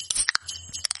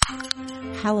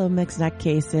Hello, Mixed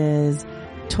Nutcases,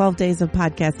 12 Days of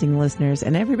Podcasting listeners,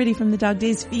 and everybody from the Dog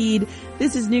Days feed.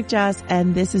 This is Nuke Joss,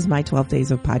 and this is my 12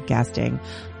 Days of Podcasting.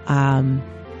 I'm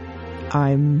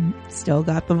still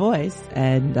got the voice,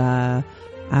 and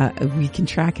we can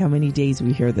track how many days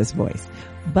we hear this voice.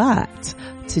 But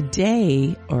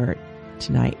today I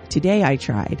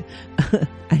tried.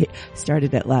 I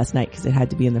started it last night because it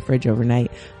had to be in the fridge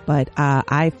overnight. But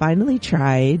I finally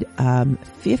tried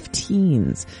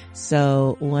 15s.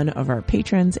 So one of our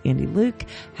patrons, Andy Luke,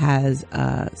 has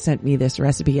sent me this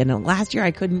recipe. And last year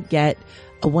I couldn't get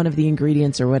one of the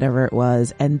ingredients or whatever it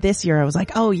was. And this year I was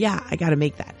like, oh yeah, I got to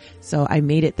make that. So I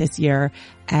made it this year,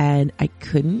 and I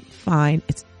couldn't find.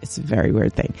 It's a very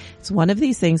weird thing. It's one of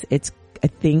these things. I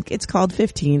think it's called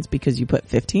 15s because you put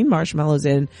 15 marshmallows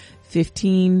in,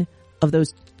 15 of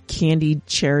those candied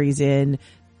cherries in,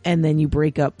 and then you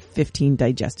break up 15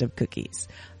 digestive cookies.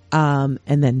 And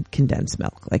then condensed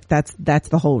milk. Like that's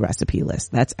the whole recipe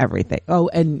list. That's everything. Oh,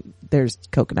 and there's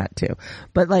coconut too.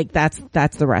 But like that's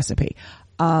the recipe.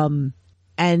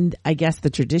 And I guess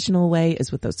the traditional way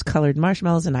is with those colored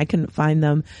marshmallows, and I couldn't find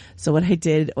them. So what I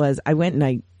did was I went and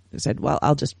I said, well,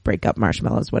 I'll just break up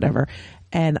marshmallows, whatever.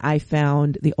 And I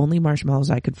found the only marshmallows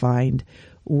I could find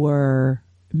were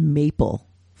maple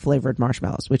flavored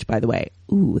marshmallows, which, by the way,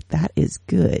 ooh, that is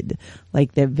good.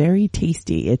 Like, they're very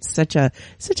tasty. It's such a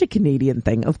Canadian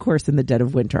thing. Of course, in the dead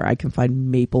of winter, I can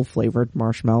find maple flavored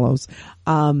marshmallows.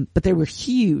 But they were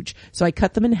huge. So I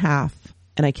cut them in half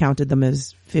and I counted them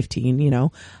as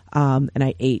 15, and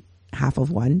I ate half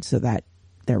of one. So that,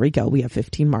 there we go. We have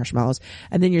 15 marshmallows,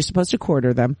 and then you're supposed to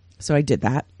quarter them. So I did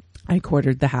that. I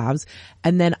quartered the halves,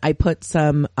 and then I put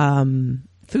some,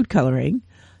 food coloring,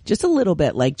 just a little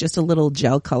bit, like just a little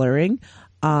gel coloring,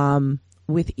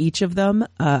 with each of them.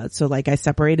 So like I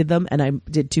separated them and I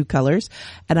did two colors,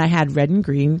 and I had red and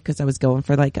green because I was going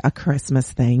for like a Christmas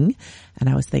thing. And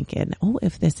I was thinking, oh,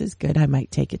 if this is good, I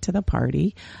might take it to the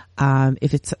party.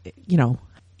 If it's,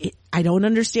 I don't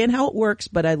understand how it works,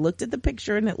 but I looked at the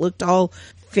picture and it looked all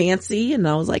fancy, and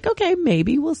I was like, okay,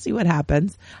 maybe we'll see what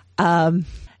happens.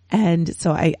 And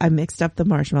so I mixed up the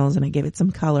marshmallows and I gave it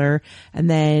some color, and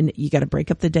then you got to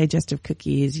break up the digestive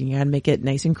cookies. You got to make it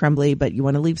nice and crumbly, but you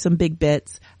want to leave some big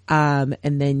bits. And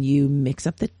then you mix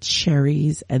up the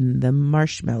cherries and the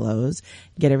marshmallows,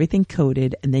 get everything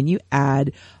coated, and then you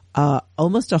add,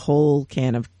 almost a whole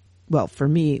can of, well, for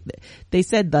me, they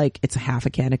said like it's a half a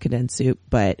can of condensed soup,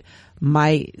 but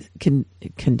my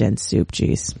condensed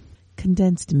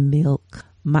milk.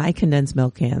 My condensed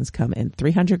milk cans come in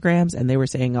 300 grams, and they were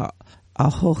saying a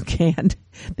whole can.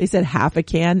 They said half a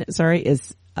can,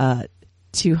 is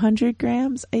 200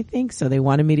 grams, I think. So they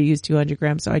wanted me to use 200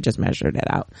 grams. So I just measured it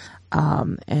out.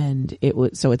 And it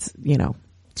was, so it's,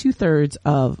 2/3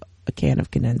 of a can of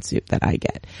condensed soup that I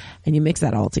get, and you mix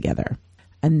that all together.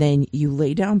 And then you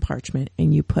lay down parchment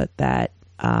and you put that,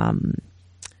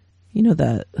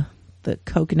 the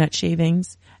coconut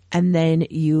shavings, and then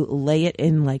you lay it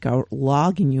in like a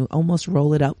log and you almost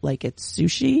roll it up like it's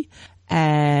sushi,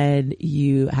 and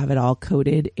you have it all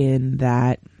coated in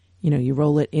that, you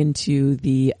roll it into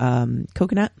the,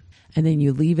 coconut, and then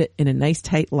you leave it in a nice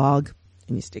tight log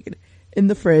and you stick it in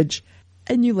the fridge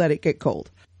and you let it get cold.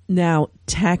 Now,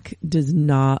 Tech does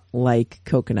not like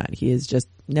coconut. He is just,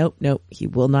 nope. He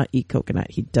will not eat coconut.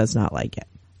 He does not like it.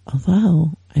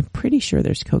 Although I'm pretty sure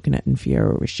there's coconut in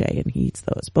Ferrero Rocher and he eats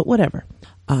those, but whatever.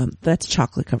 That's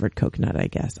chocolate covered coconut, I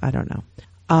guess. I don't know.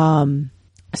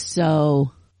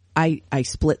 So I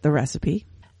split the recipe,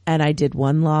 and I did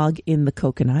one log in the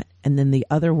coconut, and then the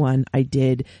other one I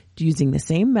did using the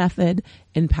same method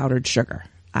in powdered sugar.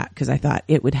 Cause I thought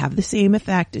it would have the same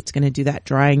effect. It's going to do that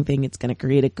drying thing. It's going to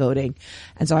create a coating.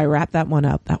 And so I wrapped that one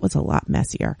up. That was a lot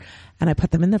messier, and I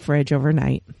put them in the fridge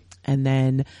overnight. And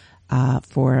then,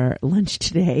 for lunch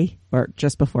today, or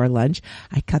just before lunch,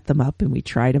 I cut them up and we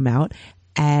tried them out,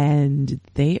 and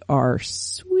they are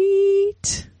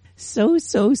sweet. So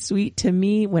sweet to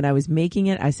me. When I was making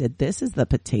it, I said, this is the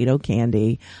potato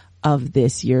candy of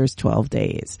this year's 12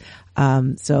 days.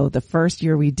 So the first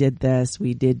year we did this,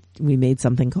 we made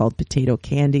something called potato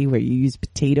candy, where you use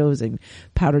potatoes and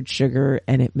powdered sugar,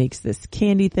 and it makes this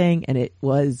candy thing, and it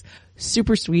was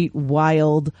super sweet,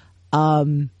 wild,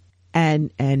 and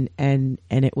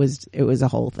it was a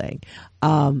whole thing.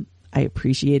 I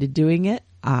appreciated doing it.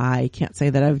 I can't say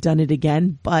that I've done it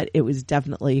again, but it was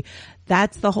definitely,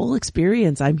 that's the whole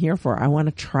experience I'm here for. I want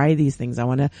to try these things. I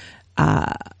want to,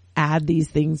 add these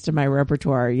things to my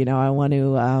repertoire. I want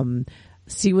to,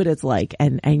 see what it's like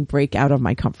and break out of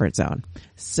my comfort zone.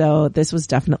 So this was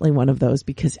definitely one of those,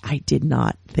 because I did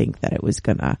not think that it was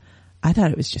gonna I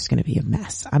thought it was just going to be a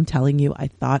mess. I'm telling you, I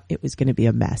thought it was going to be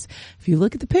a mess. If you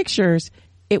look at the pictures,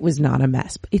 it was not a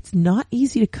mess. But it's not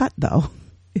easy to cut, though.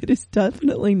 It is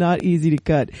definitely not easy to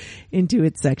cut into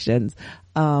its sections.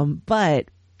 But,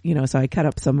 you know, so I cut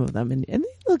up some of them and they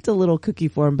looked a little cookie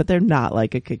form, but they're not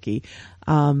like a cookie.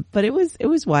 But it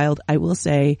was wild. I will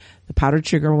say the powdered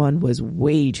sugar one was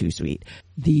way too sweet.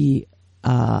 The,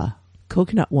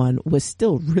 coconut one was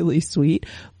still really sweet,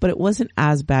 but it wasn't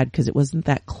as bad because it wasn't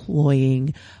that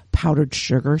cloying powdered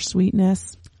sugar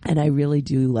sweetness. And I really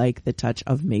do like the touch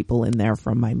of maple in there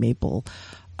from my maple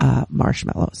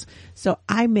marshmallows. So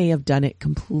I may have done it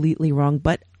completely wrong,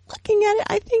 but looking at it,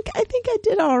 I think I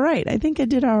did all right. I think I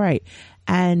did all right.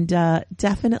 And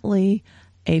definitely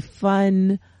a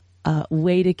fun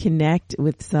way to connect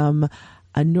with some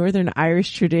Northern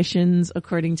Irish traditions,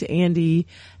 according to Andy.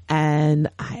 And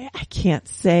I can't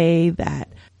say that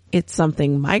it's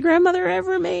something my grandmother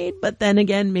ever made, but then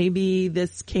again, maybe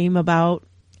this came about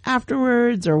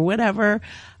afterwards or whatever.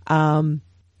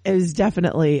 It was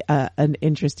definitely an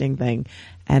interesting thing.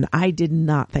 And I did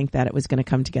not think that it was going to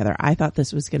come together. I thought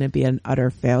this was going to be an utter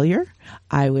failure.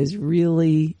 I was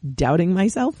really doubting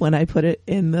myself when I put it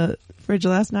in the fridge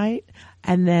last night.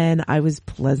 And then I was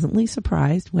pleasantly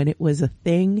surprised when it was a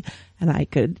thing and I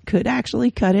could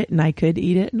actually cut it and I could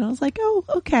eat it. And I was like, oh,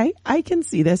 okay, I can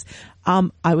see this.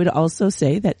 I would also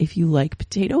say that if you like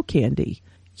potato candy,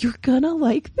 you're gonna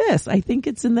like this. I think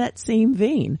it's in that same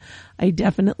vein. I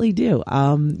definitely do.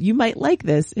 You might like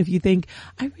this if you think,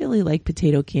 I really like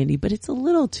potato candy, but it's a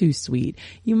little too sweet.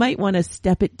 You might want to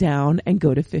step it down and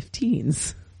go to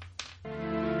 15s.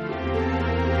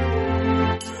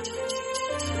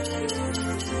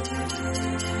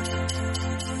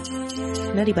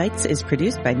 Nutty Bites is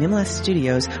produced by Nimlas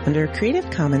Studios under a Creative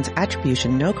Commons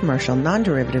Attribution No Commercial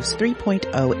Non-Derivatives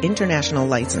 3.0 International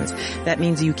License. That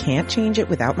means you can't change it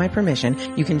without my permission.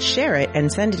 You can share it and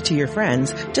send it to your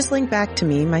friends. Just link back to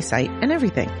me, my site, and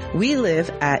everything. We live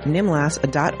at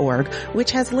nimlas.org,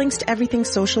 which has links to everything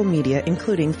social media,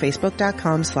 including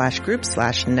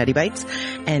facebook.com/group/nuttybites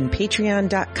and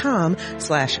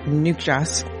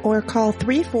patreon.com/nukejoss, or call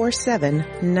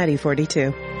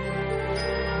 347-NUTTY42.